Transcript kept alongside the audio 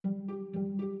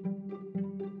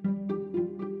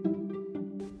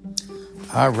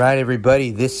All right,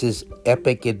 everybody, this is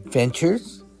Epic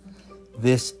Adventures.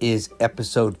 This is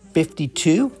episode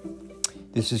 52.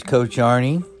 This is Coach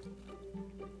Arnie.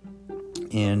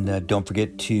 And don't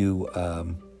forget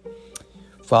to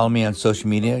follow me on social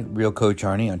media, Real Coach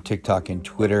Arnie, on TikTok and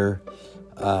Twitter.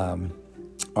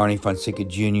 Arnie Fonseca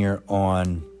Jr.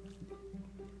 on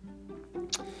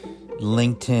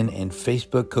LinkedIn and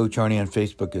Facebook. Coach Arnie on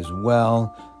Facebook as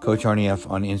well. Coach Arnie F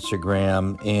on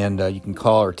Instagram. And you can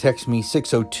call or text me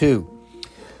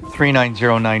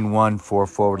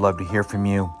 602-390-9144. Would love to hear from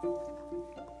you.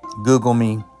 Google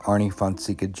me, Arnie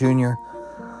Fonseca Jr.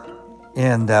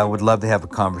 And would love to have a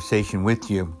conversation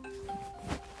with you.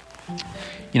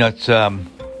 You know,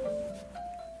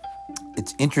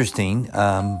 it's interesting.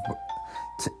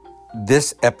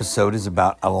 This episode is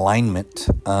about alignment.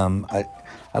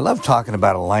 I love talking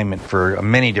about alignment for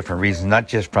many different reasons, not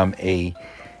just from an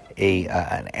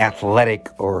athletic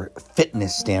or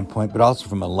fitness standpoint, but also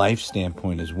from a life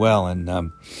standpoint as well.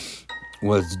 And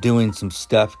was doing some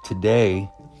stuff today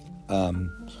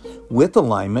with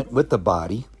alignment, with the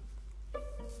body.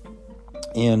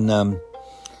 And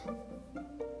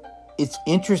it's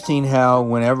interesting how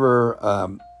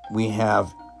whenever we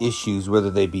have issues,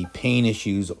 whether they be pain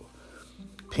issues,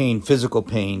 pain, physical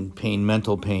pain,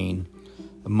 mental pain,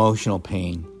 emotional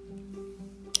pain,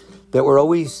 that we're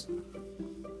always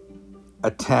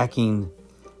attacking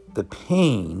the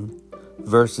pain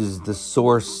versus the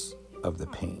source of the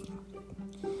pain.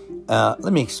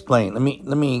 Let me explain.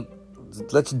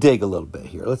 Let's dig a little bit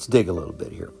here.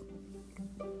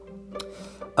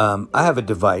 I have a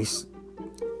device.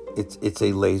 It's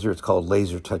a laser. It's called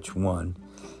Laser Touch 1.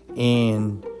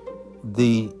 And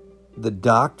the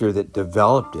doctor that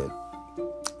developed it,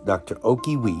 Dr.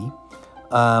 Oki Wee,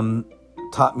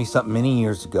 taught me something many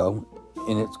years ago,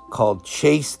 and it's called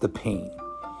Chase the Pain.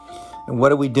 And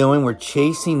what are we doing? We're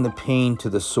chasing the pain to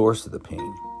the source of the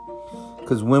pain.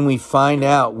 Because when we find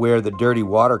out where the dirty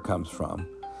water comes from,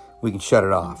 we can shut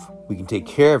it off. We can take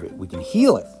care of it. We can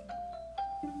heal it.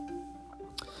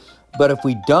 But if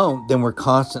we don't, then we're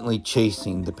constantly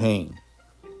chasing the pain.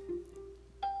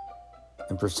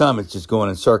 And for some, it's just going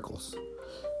in circles.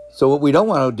 So what we don't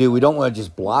want to do, we don't want to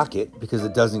just block it, because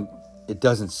it doesn't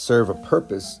serve a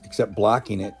purpose except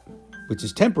blocking it, which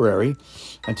is temporary,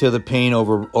 until the pain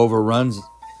overruns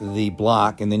the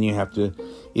block, and then you have to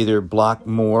either block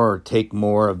more or take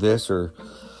more of this or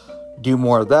do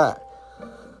more of that.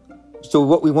 So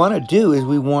what we want to do is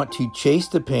we want to chase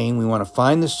the pain, we want to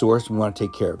find the source, we want to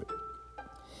take care of it.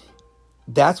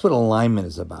 That's what alignment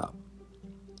is about.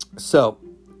 So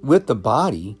with the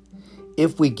body,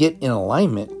 if we get in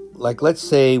alignment, like let's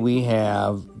say we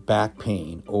have back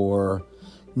pain or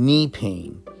knee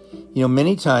pain. You know,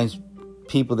 many times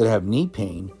people that have knee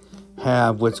pain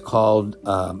have what's called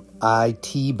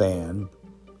IT band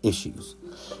issues.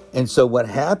 And so what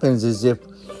happens is if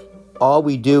all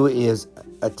we do is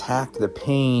attack the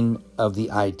pain of the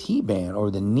IT band or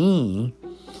the knee,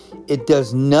 it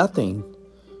does nothing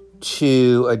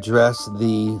to address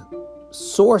the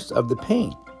source of the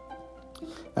pain.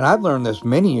 And I've learned this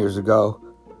many years ago,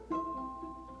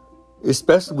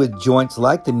 especially with joints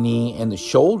like the knee and the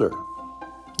shoulder.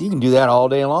 You can do that all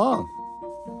day long.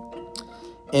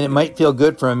 And it might feel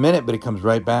good for a minute, but it comes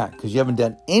right back because you haven't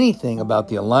done anything about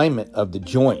the alignment of the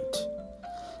joint.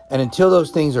 And until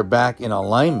those things are back in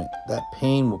alignment, that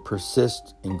pain will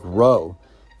persist and grow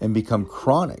and become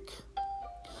chronic.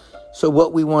 So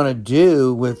what we want to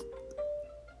do with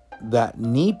that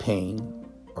knee pain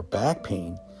or back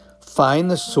pain, find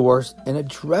the source and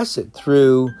address it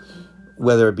through,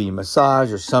 whether it be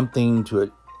massage or something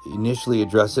to initially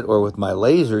address it, or with my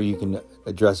laser, you can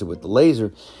address it with the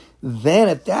laser. Then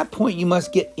at that point, you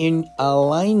must get in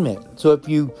alignment. So if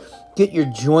you get your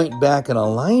joint back in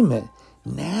alignment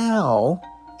now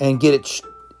and get it,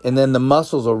 and then the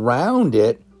muscles around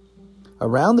it,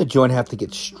 around the joint have to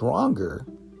get stronger.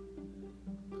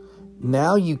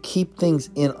 Now you keep things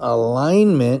in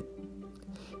alignment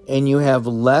and you have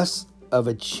less of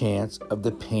a chance of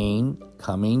the pain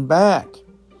coming back.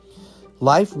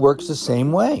 Life works the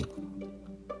same way.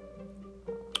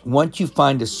 Once you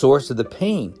find the source of the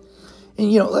pain, and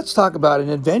let's talk about an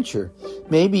adventure.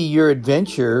 Maybe your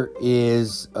adventure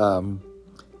is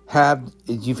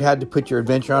you've had to put your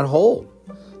adventure on hold.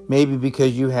 Maybe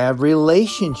because you have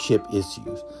relationship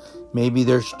issues. Maybe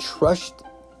there's trust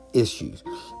issues.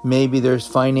 Maybe there's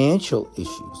financial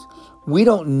issues. We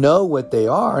don't know what they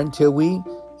are until we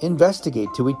investigate,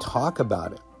 till we talk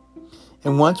about it.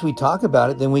 And once we talk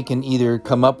about it, then we can either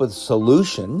come up with a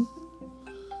solution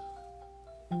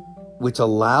which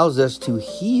allows us to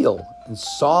heal and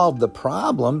solve the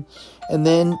problem and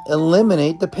then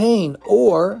eliminate the pain,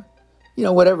 or,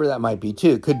 whatever that might be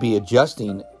too. It could be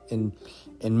adjusting and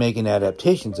making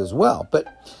adaptations as well. But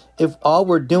if all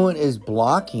we're doing is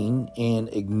blocking and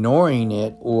ignoring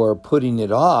it or putting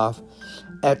it off,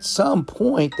 at some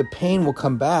point the pain will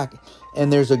come back,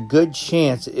 and there's a good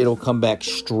chance it'll come back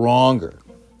stronger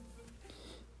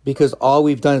because all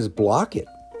we've done is block it.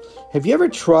 Have you ever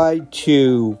tried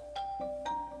to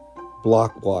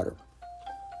block water?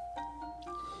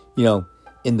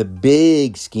 In the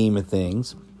big scheme of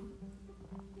things,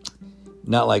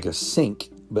 not like a sink,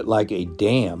 but like a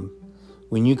dam.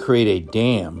 When you create a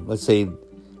dam, let's say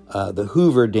the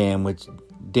Hoover Dam, which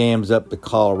dams up the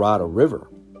Colorado River,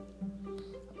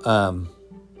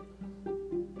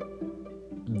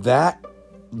 that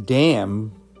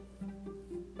dam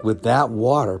with that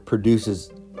water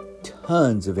produces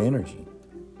tons of energy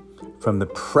from the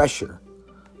pressure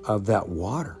of that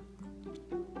water.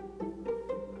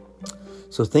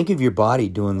 So think of your body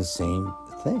doing the same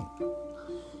thing.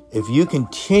 If you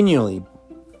continually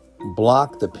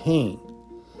block the pain,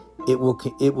 it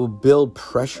will build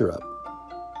pressure up.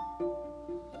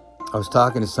 I was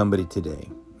talking to somebody today,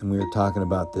 and we were talking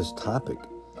about this topic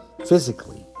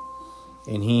physically,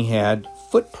 and he had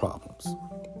foot problems.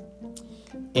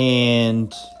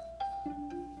 And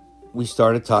we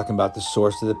started talking about the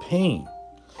source of the pain.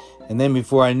 And then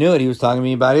before I knew it, he was talking to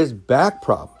me about his back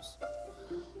problems.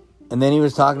 And then he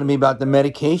was talking to me about the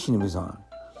medication he was on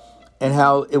and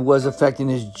how it was affecting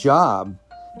his job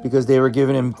because they were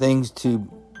giving him things to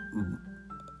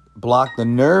block the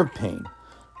nerve pain,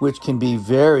 which can be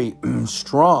very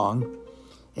strong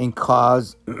and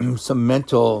cause some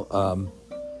mental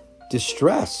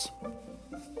distress.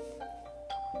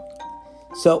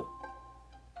 So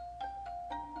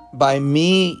by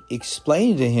me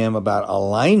explaining to him about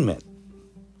alignment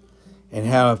and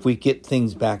how if we get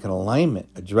things back in alignment,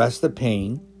 address the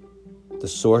pain, the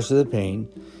source of the pain,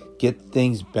 get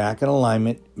things back in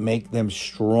alignment, make them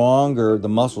stronger, the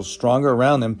muscles stronger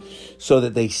around them so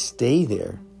that they stay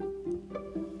there.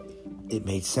 It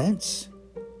made sense.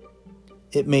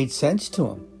 It made sense to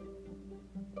him.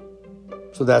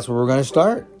 So that's where we're going to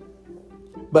start.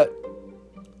 But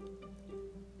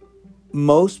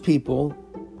most people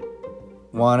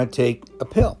want to take a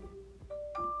pill,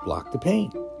 block the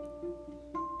pain,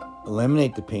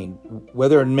 eliminate the pain,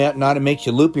 whether or not it makes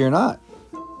you loopy or not.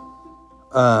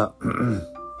 But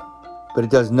it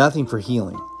does nothing for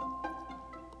healing.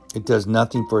 It does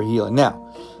nothing for healing.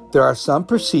 Now, there are some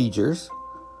procedures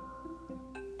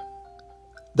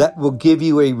that will give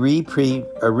you a reprieve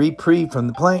from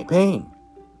the pain,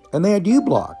 and they do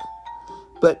block.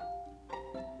 But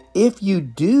if you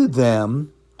do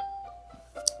them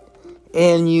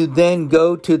and you then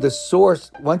go to the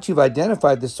source, once you've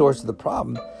identified the source of the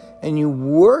problem, and you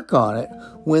work on it,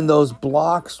 when those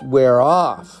blocks wear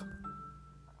off,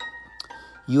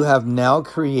 you have now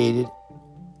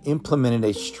implemented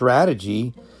a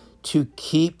strategy to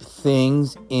keep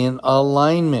things in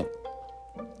alignment,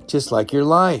 just like your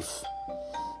life.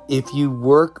 If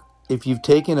you've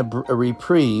taken a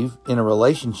reprieve in a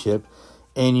relationship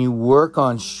and you work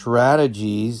on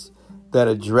strategies that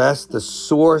address the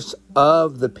source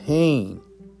of the pain,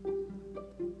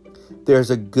 there's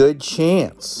a good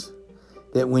chance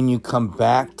that when you come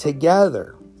back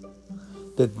together,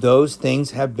 that those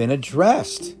things have been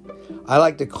addressed. I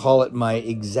like to call it my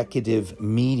executive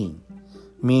meeting,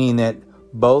 meaning that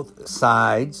both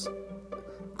sides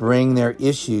bring their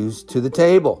issues to the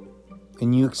table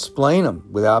and you explain them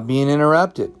without being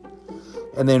interrupted.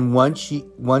 And then once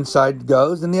one side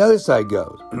goes, then the other side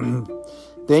goes.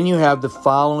 Then you have the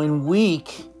following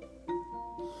week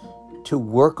to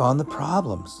work on the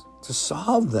problems, to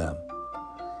solve them.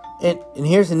 And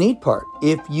here's the neat part.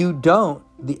 If you don't,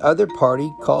 the other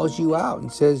party calls you out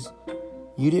and says,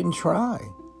 you didn't try.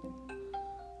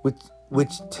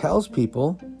 Which tells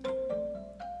people,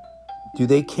 do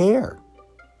they care?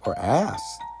 Or ask,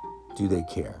 do they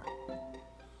care?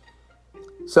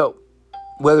 So,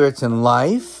 whether it's in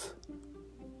life,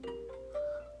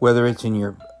 whether it's in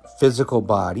your physical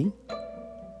body,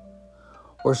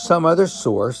 or some other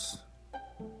source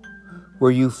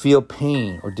where you feel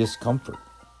pain or discomfort,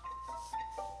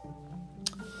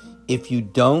 if you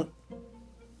don't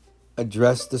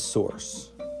address the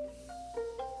source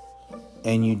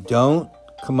and you don't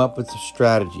come up with the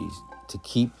strategies to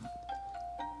keep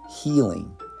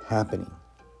healing happening,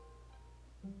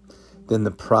 then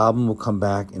the problem will come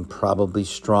back and probably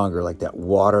stronger, like that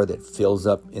water that fills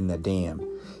up in the dam.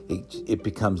 It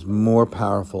becomes more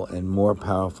powerful and more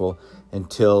powerful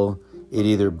until it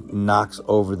either knocks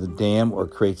over the dam or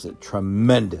creates a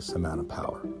tremendous amount of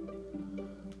power.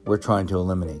 We're trying to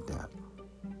eliminate that.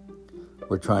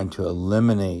 We're trying to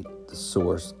eliminate the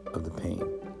source of the pain.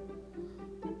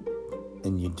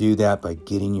 And you do that by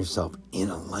getting yourself in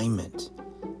alignment.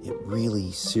 It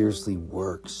really seriously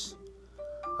works.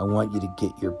 I want you to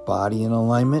get your body in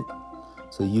alignment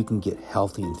so you can get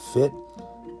healthy and fit.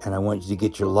 And I want you to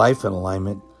get your life in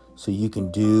alignment so you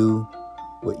can do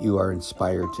what you are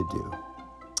inspired to do.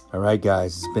 All right,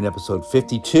 guys, it's been episode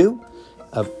 52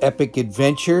 of Epic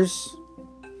Adventures.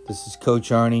 This is Coach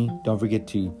Arnie. Don't forget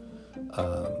to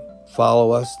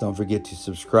follow us. Don't forget to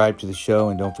subscribe to the show.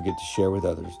 And don't forget to share with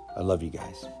others. I love you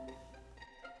guys.